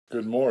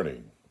Good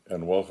morning,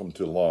 and welcome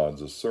to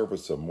Lawns, a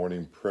service of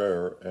morning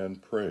prayer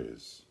and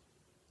praise.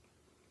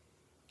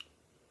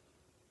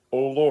 O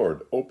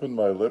Lord, open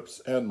my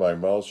lips, and my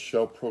mouth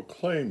shall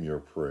proclaim your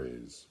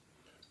praise.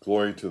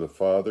 Glory to the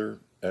Father,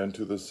 and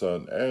to the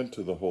Son, and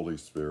to the Holy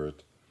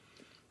Spirit,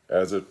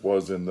 as it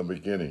was in the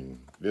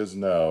beginning, is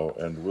now,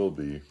 and will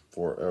be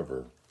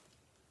forever.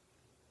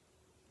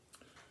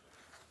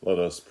 Let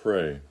us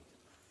pray.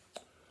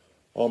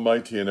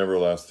 Almighty and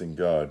everlasting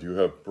God, you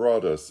have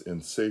brought us in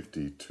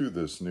safety to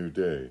this new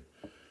day.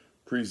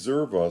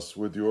 Preserve us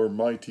with your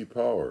mighty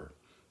power,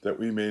 that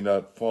we may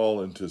not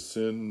fall into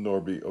sin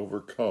nor be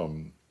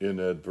overcome in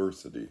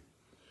adversity.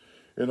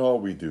 In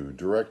all we do,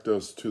 direct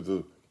us to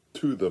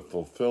the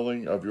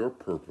fulfilling of your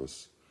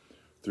purpose,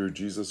 through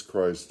Jesus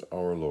Christ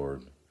our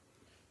Lord.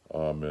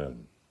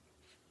 Amen.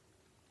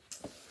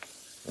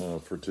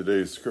 For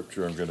today's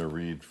scripture, I'm going to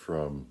read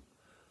from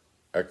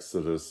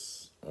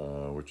Exodus,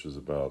 which is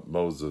about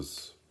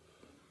Moses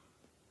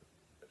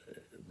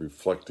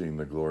reflecting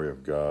the glory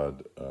of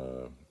God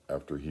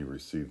after he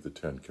received the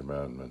Ten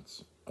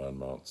Commandments on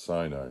Mount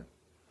Sinai.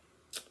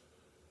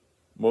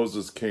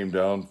 Moses came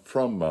down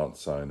from Mount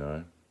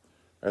Sinai.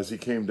 As he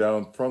came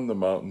down from the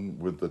mountain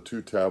with the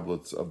 2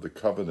 tablets of the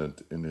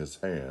covenant in his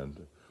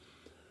hand,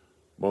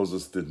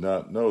 Moses did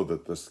not know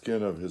that the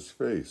skin of his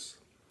face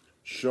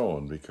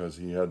shone because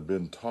he had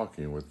been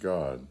talking with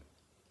God.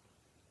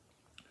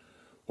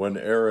 When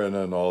Aaron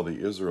and all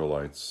the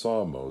Israelites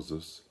saw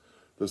Moses,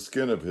 the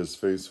skin of his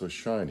face was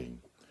shining,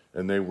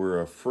 and they were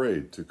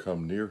afraid to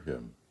come near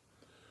him.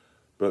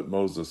 But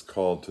Moses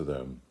called to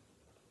them,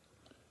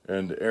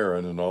 and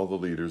Aaron and all the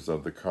leaders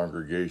of the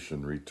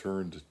congregation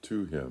returned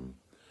to him,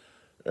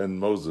 and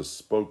Moses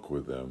spoke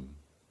with them.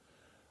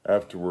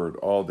 Afterward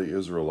all the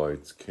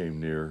Israelites came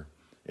near,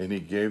 and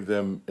he gave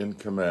them in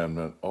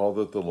commandment all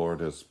that the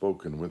Lord had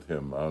spoken with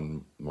him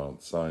on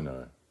Mount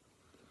Sinai.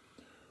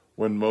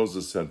 When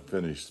Moses had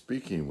finished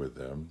speaking with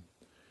them,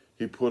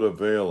 he put a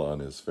veil on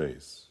his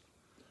face.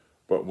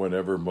 But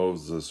whenever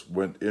Moses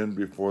went in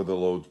before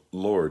the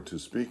Lord to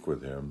speak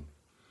with him,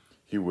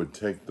 he would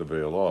take the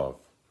veil off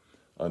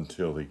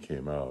until he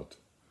came out.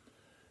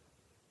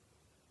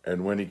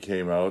 And when he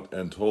came out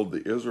and told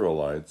the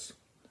Israelites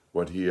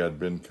what he had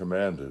been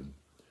commanded,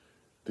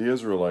 the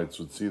Israelites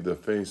would see the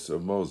face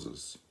of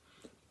Moses,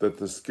 that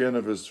the skin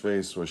of his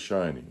face was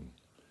shining,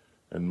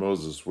 and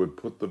Moses would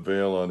put the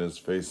veil on his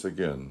face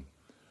again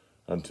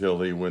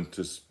until he went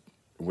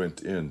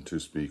in to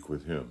speak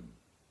with him.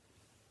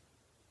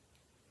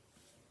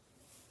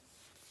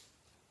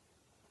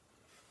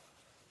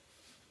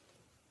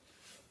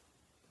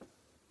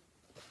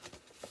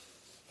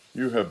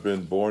 You have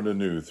been born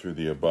anew through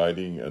the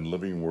abiding and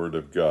living Word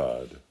of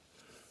God.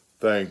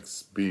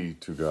 Thanks be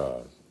to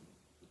God.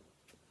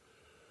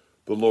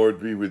 The Lord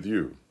be with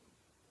you,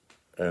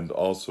 and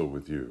also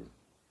with you.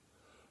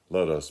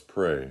 Let us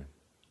pray.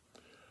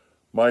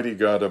 Mighty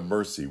God of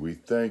mercy, we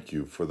thank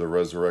you for the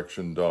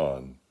resurrection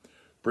dawn,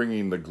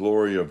 bringing the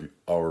glory of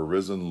our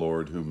risen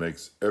Lord who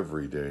makes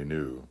every day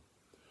new.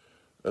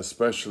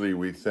 Especially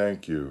we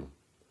thank you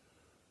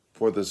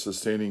for the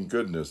sustaining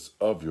goodness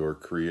of your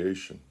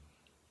creation,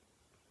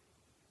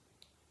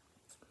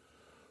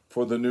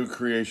 for the new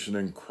creation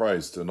in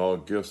Christ and all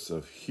gifts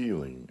of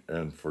healing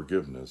and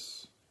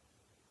forgiveness,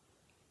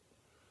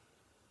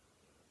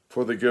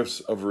 for the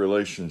gifts of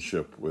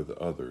relationship with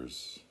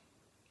others,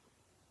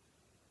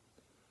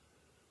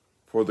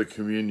 for the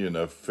communion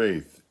of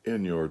faith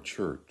in your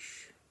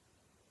church.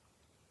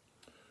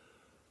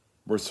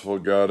 Merciful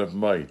God of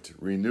might,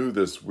 renew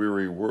this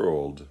weary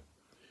world,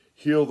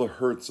 heal the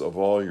hurts of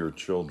all your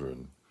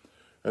children,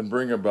 and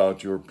bring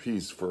about your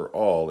peace for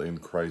all in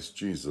Christ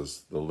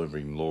Jesus, the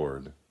living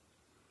Lord.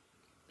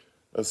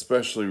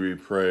 Especially we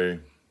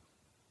pray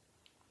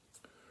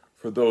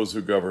for those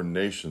who govern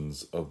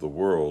nations of the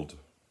world,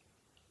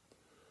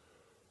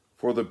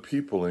 for the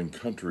people in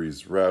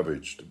countries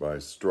ravaged by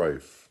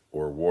strife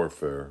or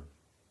warfare,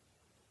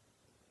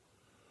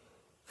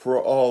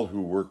 for all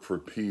who work for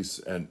peace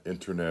and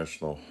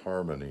international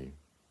harmony,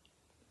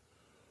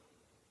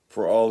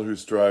 for all who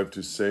strive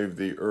to save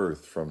the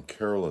earth from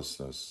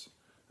carelessness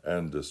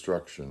and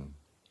destruction,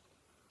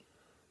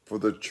 for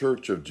the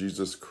Church of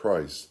Jesus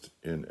Christ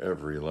in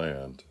every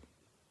land.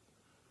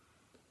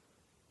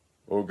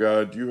 O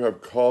God, you have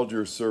called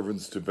your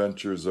servants to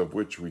ventures of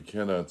which we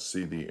cannot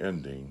see the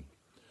ending,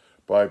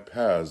 by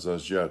paths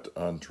as yet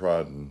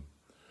untrodden,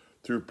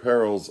 through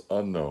perils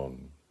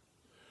unknown.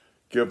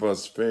 Give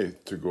us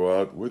faith to go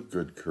out with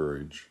good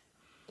courage,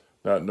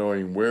 not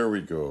knowing where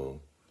we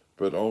go,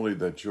 but only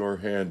that your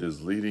hand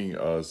is leading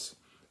us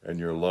and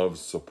your love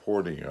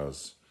supporting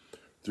us,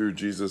 through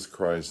Jesus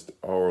Christ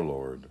our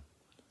Lord.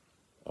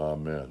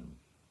 Amen.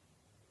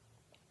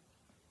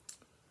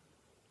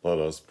 Let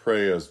us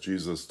pray as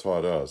Jesus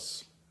taught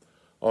us.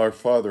 Our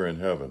Father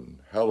in heaven,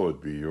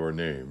 hallowed be your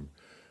name.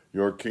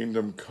 Your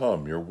kingdom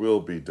come, your will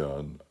be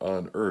done,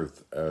 on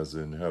earth as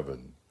in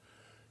heaven.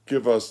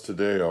 Give us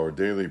today our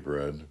daily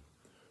bread.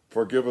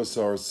 Forgive us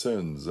our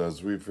sins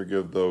as we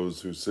forgive those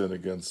who sin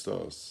against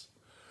us.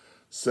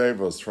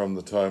 Save us from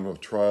the time of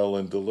trial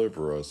and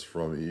deliver us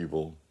from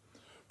evil.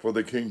 For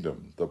the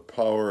kingdom, the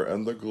power,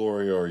 and the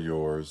glory are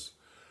yours,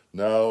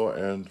 now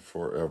and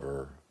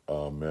forever.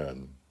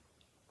 Amen.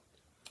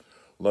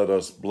 Let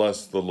us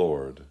bless the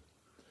Lord.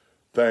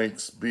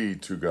 Thanks be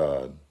to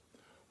God.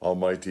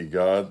 Almighty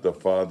God, the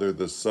Father,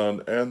 the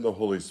Son, and the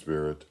Holy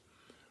Spirit,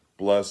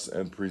 bless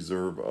and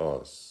preserve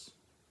us.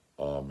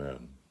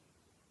 Amen.